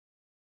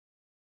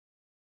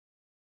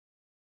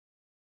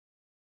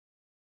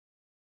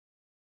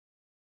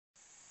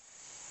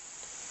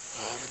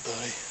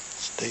everybody.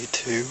 It's day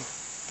 2,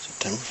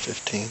 September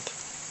 15th.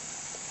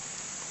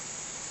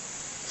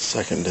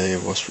 Second day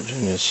of West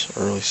Virginia's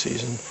early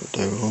season for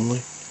doe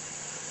only.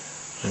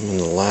 I'm in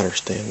the ladder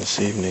stand this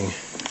evening.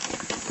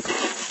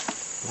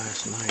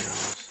 Last night I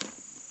was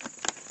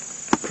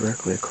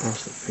directly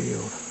across the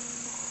field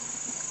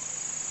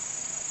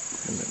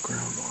in the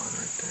ground line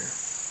right there.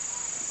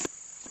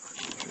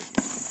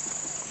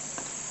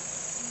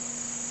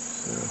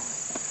 So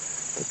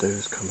the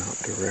does come out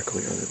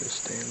directly under this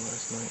stand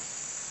last night.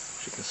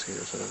 As you can see,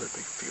 there's another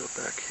big field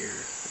back here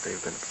that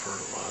they've been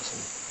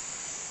fertilizing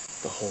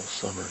the whole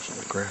summer, so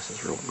the grass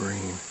is real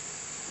green.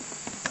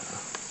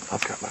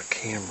 I've got my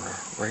camera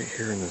right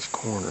here in this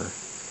corner,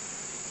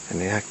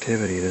 and the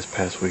activity this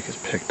past week has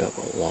picked up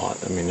a lot.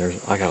 I mean,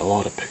 I got a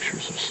lot of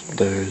pictures of some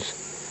does.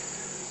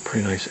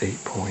 Pretty nice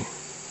 8-point.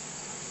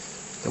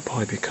 They'll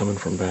probably be coming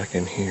from back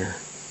in here.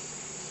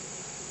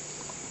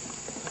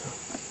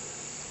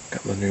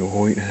 Got my new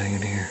Hoyt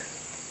hanging here.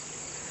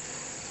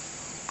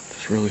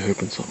 Just really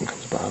hoping something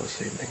comes by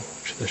this evening.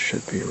 This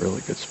should be a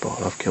really good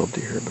spot. I've killed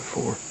deer here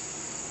before.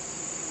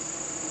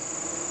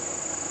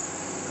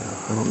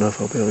 I don't know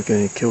if I'll be able to get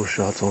any kill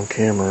shots on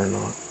camera or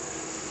not.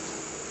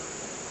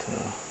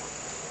 But,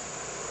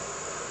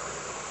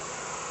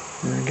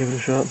 we're gonna give it a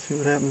shot and see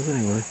what happens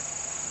anyway.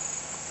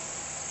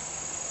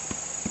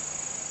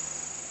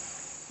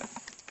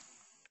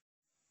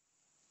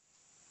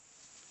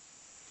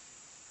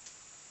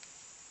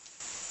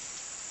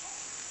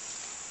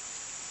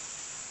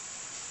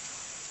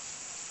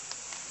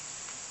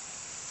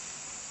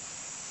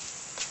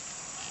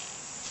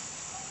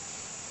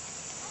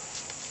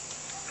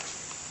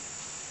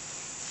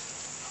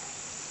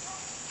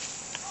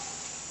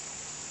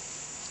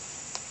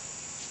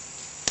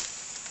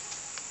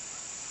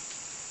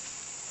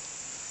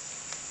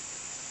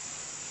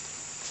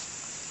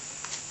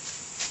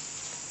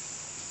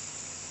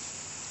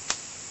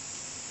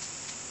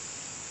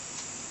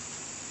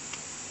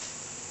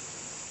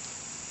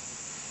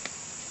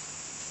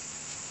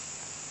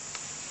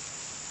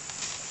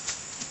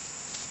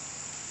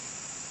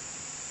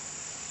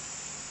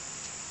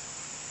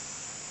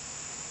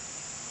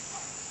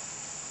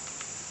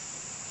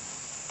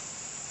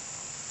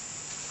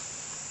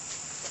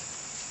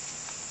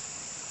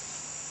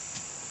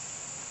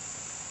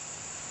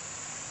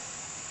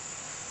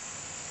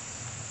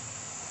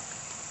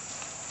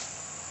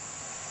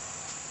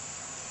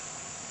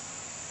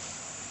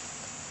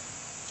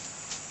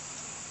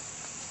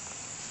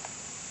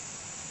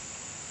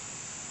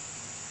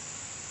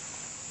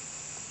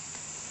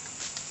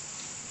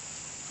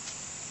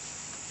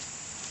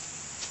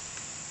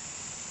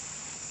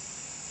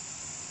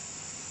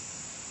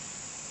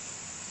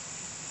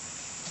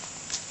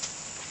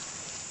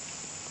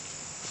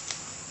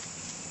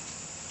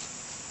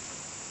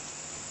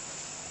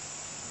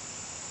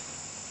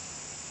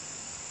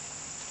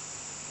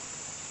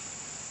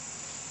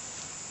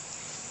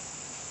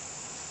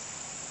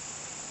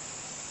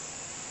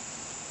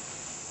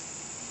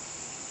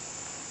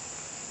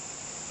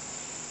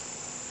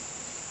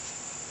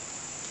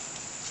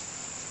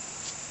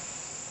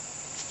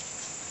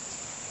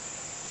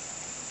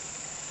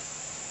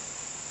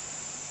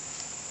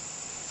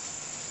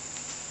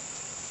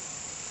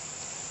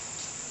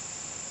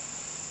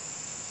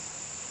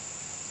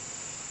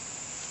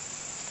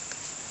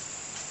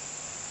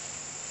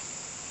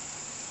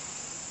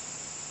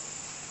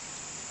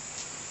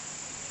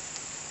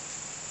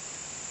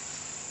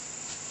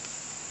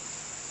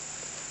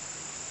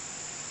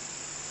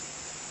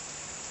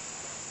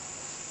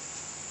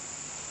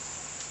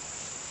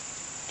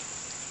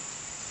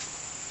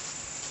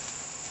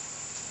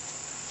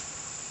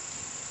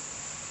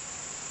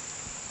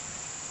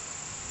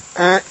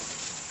 Alright.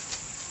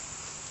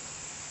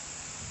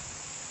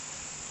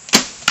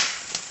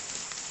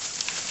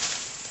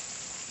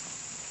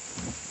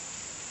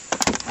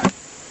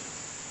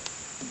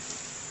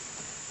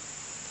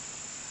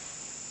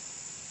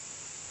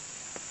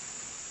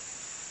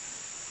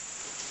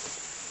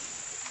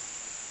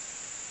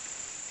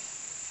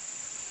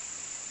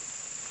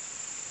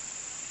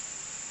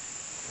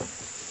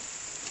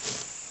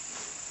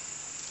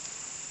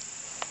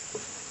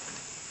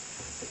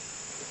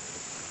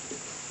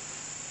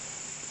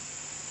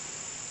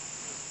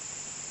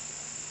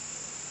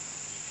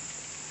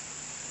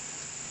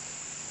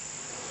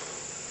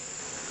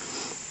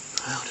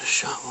 I just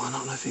shot one. I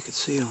don't know if you could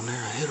see it on there.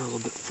 I hit her a little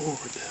bit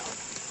forward though.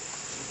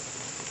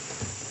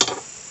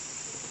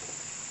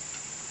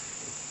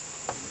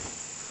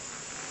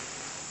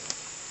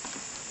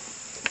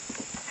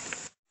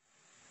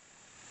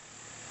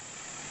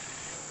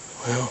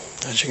 Well,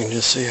 as you can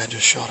just see, I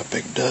just shot a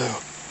big doe.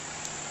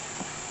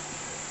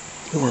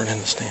 We weren't in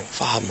the stand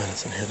 5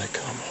 minutes, and here they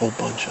come, a whole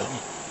bunch of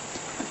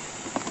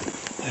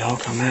them. They all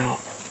come out.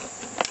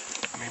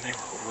 I mean, they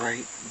were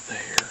right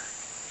there,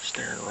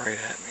 staring right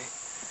at me.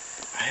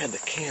 I had the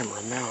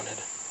camera mounted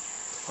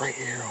right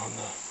here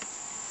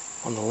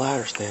on the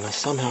ladder stand. I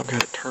somehow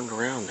got it turned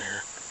around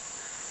there,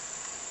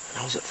 and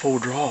I was at full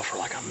draw for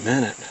like a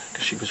minute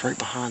because she was right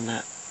behind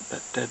that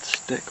dead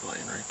stick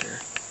laying right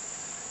there.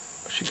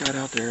 But she got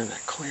out there in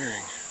that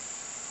clearing.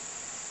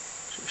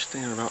 She was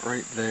standing about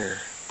right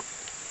there.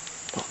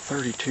 About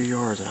 32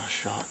 yards, and I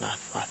shot. And I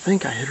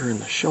think I hit her in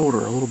the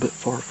shoulder a little bit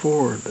far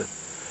forward, but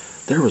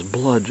there was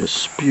blood just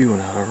spewing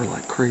out of her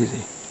like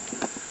crazy.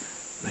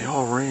 They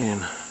all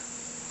ran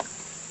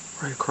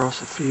right across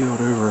the field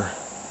over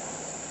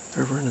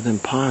into them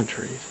pine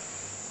trees.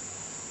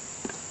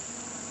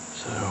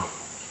 So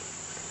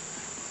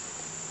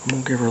I'm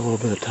gonna give her a little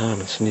bit of time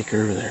and sneak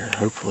over there, and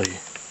hopefully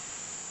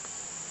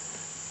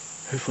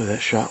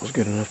that shot was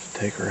good enough to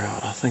take her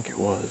out. I think it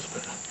was,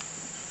 but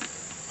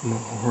I'm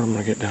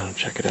gonna get down and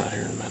check it out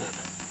here in a minute.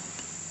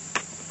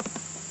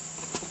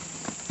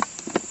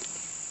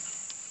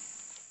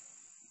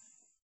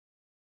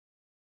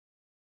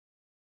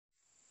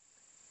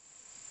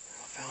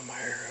 I found my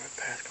arrow. It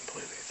passed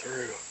completely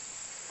through.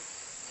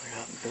 I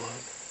got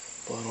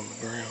blood on the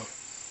ground.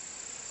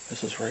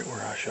 This is right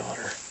where I shot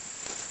her.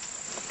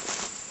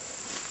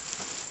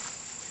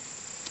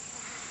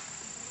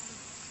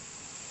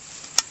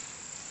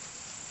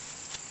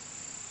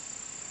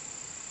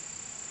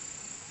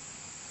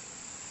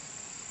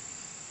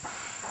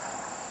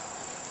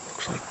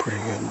 Looks like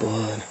pretty good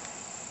blood.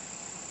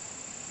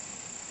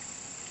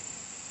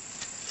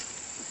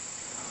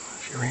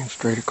 She ran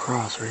straight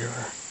across right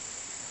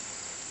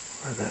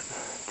where that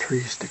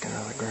tree sticking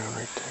out of the ground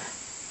right there.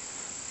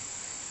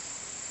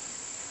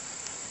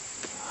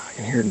 I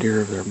can hear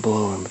deer over there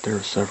blowing, but there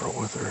were several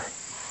with her.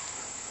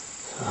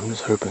 So I'm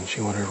just hoping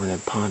she went over in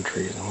that pine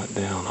trees and went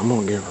down. I'm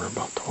going to give her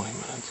about 20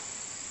 minutes.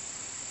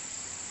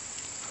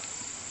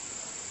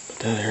 But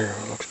that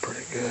arrow looks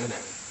pretty good.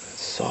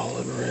 It's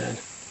solid red.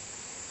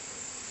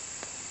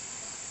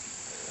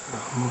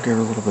 I'm going to give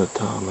her a little bit of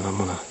time, and I'm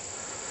going to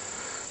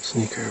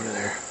sneak over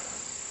there.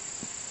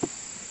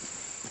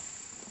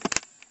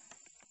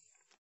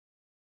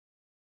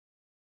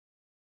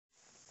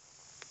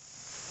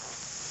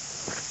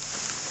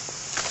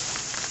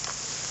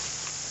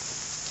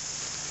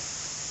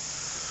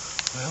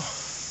 Well,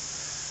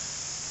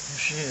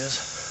 here she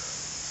is.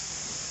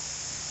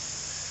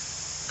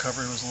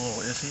 Recovery was a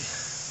little iffy.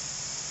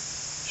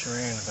 She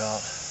ran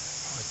about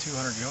probably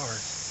 200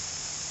 yards.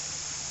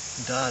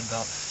 And died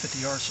about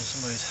 50 yards from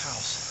somebody's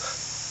house.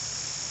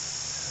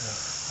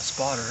 I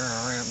spotted her and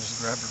I ran up and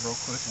just grabbed her real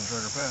quick and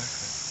drug her back.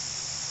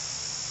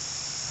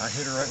 I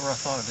hit her right where I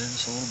thought I did,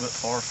 just a little bit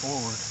far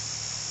forward.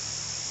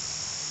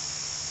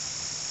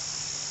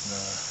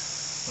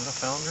 But I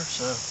found her,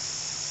 so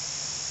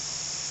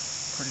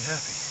pretty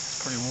happy.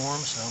 It's pretty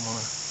warm, so I'm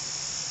gonna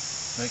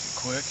make it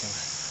quick and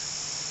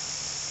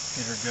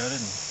get her gutted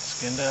and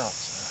skinned out.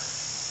 So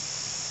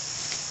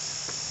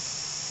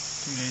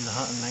 2 days of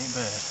hunting ain't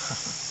bad.